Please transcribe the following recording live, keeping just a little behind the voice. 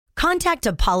Contact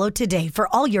Apollo today for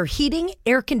all your heating,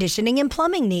 air conditioning, and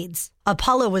plumbing needs.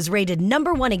 Apollo was rated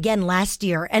 #1 again last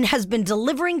year and has been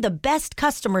delivering the best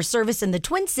customer service in the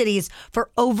Twin Cities for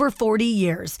over 40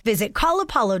 years. Visit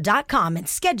callapollo.com and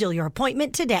schedule your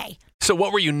appointment today. So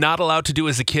what were you not allowed to do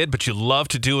as a kid, but you love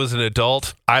to do as an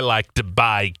adult? I like to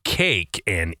buy cake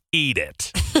and eat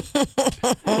it.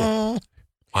 Wow.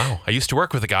 I used to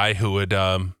work with a guy who would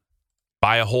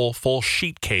buy a whole full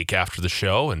sheet cake after the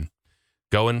show and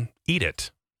go and eat it.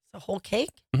 The whole cake?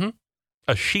 Mm-hmm.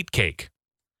 A sheet cake.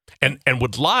 And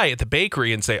would lie at the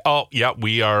bakery and say, oh, yeah,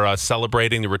 we are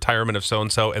celebrating the retirement of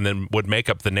so-and-so, and then would make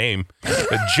up the name.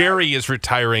 Jerry is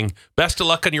retiring. Best of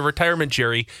luck on your retirement,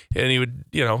 Jerry. And he would,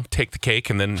 take the cake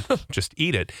and then just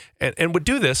eat it. And would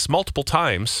do this multiple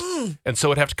times. And so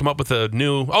would have to come up with a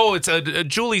new, it's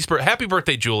Julie's birthday. Happy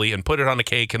birthday, Julie, and put it on a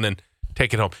cake and then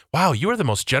take it home. Wow, you are the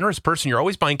most generous person. You're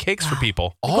always buying cakes for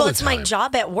people. Well, it's my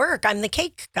job at work. I'm the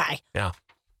cake guy. Yeah.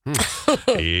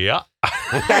 Yeah.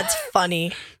 That's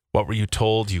funny. What were you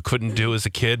told you couldn't do as a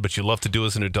kid, but you love to do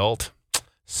as an adult?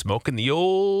 Smoking the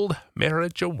old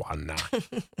marijuana.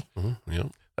 Yeah.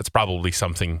 That's probably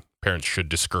something parents should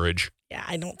discourage. Yeah,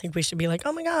 I don't think we should be like,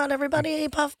 oh my God, everybody,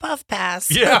 puff, puff,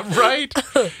 pass. Yeah, right.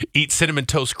 Eat Cinnamon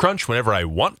Toast Crunch whenever I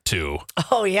want to.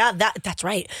 Oh, yeah, that's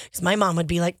right. Because my mom would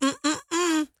be like,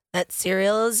 that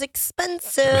cereal is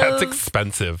expensive. That's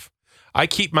expensive. I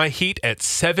keep my heat at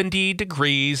 70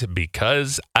 degrees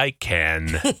because I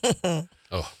can.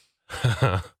 Oh.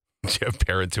 Do you have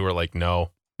parents who are like,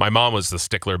 no? My mom was the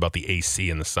stickler about the AC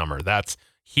in the summer.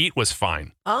 Heat was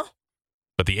fine. Oh?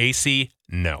 But the AC,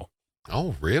 no.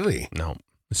 Oh, really? No.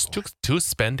 It's too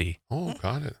spendy. Oh,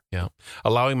 got it. Yeah.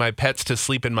 Allowing my pets to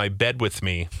sleep in my bed with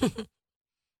me.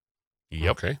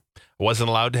 Yep. Okay. I wasn't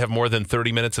allowed to have more than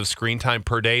 30 minutes of screen time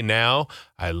per day. Now,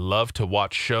 I love to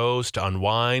watch shows to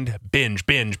unwind. Binge.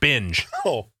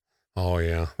 Oh,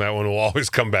 yeah. That one will always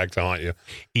come back to haunt you.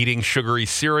 Eating sugary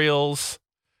cereals.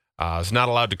 I was not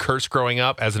allowed to curse growing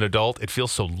up. As an adult, it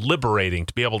feels so liberating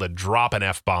to be able to drop an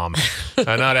F-bomb and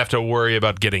not have to worry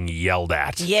about getting yelled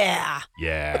at. Yeah.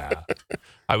 Yeah.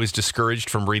 I was discouraged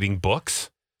from reading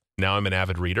books. Now I'm an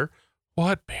avid reader.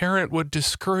 What parent would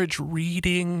discourage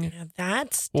reading? Yeah,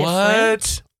 that's different.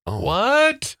 What? Oh.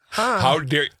 What? Huh. How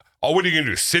dare you? Oh, what are you going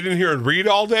to do? Sit in here and read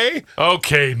all day?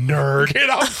 Okay, nerd.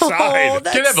 Get outside. Oh,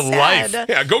 that's Get have a life. sad.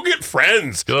 Yeah, go get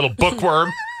friends. You little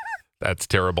bookworm. That's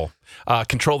terrible.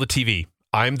 Control the TV.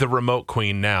 I'm the remote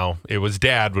queen now. It was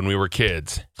Dad when we were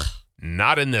kids.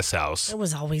 Not in this house. It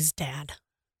was always Dad.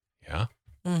 Yeah.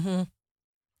 Mm-hmm.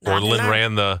 Orlin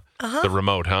ran the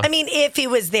remote, huh? I mean, if he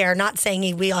was there, not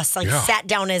saying we all sat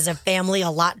down as a family a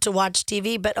lot to watch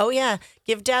TV, but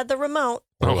give Dad the remote.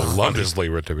 I would love to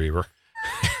sleep with the Beaver.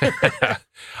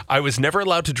 I was never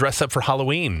allowed to dress up for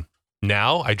Halloween.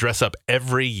 Now I dress up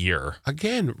every year.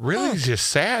 Again, really just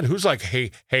sad. Who's like,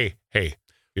 hey,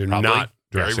 you're Probably not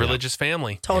very dressing religious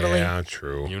family. Totally. Yeah,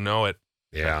 true. You know it.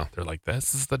 Yeah. They're like,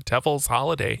 this is the devil's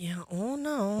holiday. Yeah. Oh,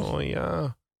 no. Oh,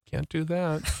 yeah. Can't do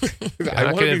that. I I'm not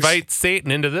want going to invite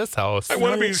Satan into this house. I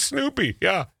want to be Snoopy.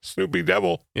 Yeah, Snoopy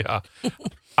Devil. Yeah.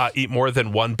 Eat more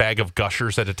than one bag of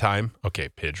Gushers at a time. Okay,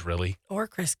 Pidge, really? Or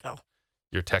Crisco.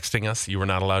 You're texting us? You were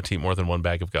not allowed to eat more than one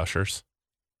bag of Gushers?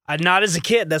 Not as a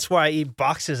kid. That's why I eat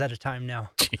boxes at a time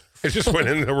now. I just went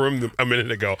in the room a minute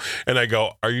ago, and I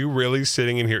go, are you really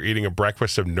sitting in here eating a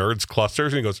breakfast of Nerds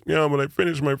clusters? And he goes, yeah, when I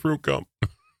finish my fruit gum.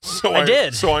 So I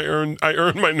did. So I earned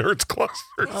my Nerds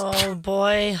clusters. Oh,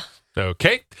 boy.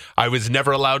 Okay. I was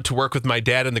never allowed to work with my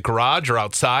dad in the garage or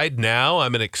outside. Now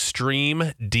I'm an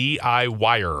extreme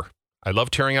DIYer. I love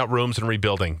tearing out rooms and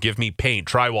rebuilding. Give me paint,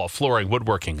 drywall, flooring,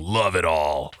 woodworking. Love it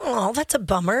all. Oh, that's a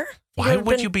bummer. Why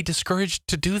would you be discouraged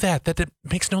to do that? That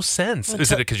makes no sense.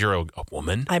 Is it because you're a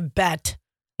woman? I bet.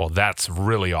 Well, that's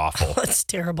really awful. That's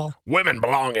terrible. Women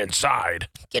belong inside.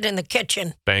 Get in the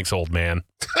kitchen. Thanks, old man.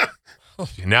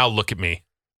 Now look at me.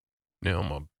 Now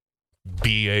I'm a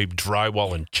BA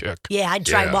drywalling chick. Yeah, I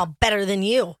drywall better than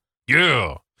you.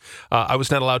 Yeah. I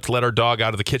was not allowed to let our dog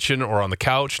out of the kitchen or on the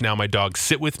couch. Now my dogs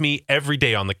sit with me every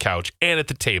day on the couch and at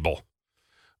the table.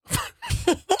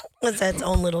 It's its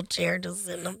own little chair just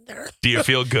sitting up there. Do you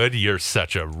feel good? You're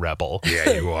such a rebel.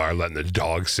 Yeah, you are. Letting the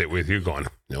dog sit with you going,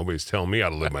 nobody's telling me how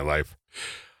to live my life.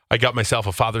 I got myself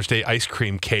a Father's Day ice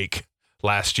cream cake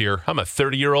last year. I'm a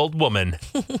 30-year-old woman.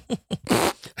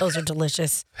 Those are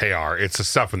delicious. They are. It's the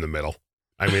stuff in the middle.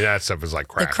 I mean, that stuff is like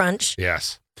crap. The crunch?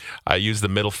 Yes. I use the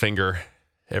middle finger.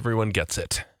 Everyone gets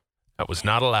it. That was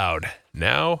not allowed.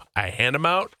 Now I hand them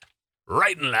out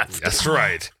right and left. That's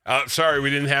right. Sorry, we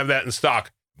didn't have that in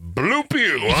stock. Bloop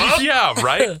you, huh? Yeah,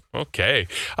 right? Okay.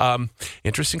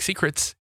 Interesting secrets.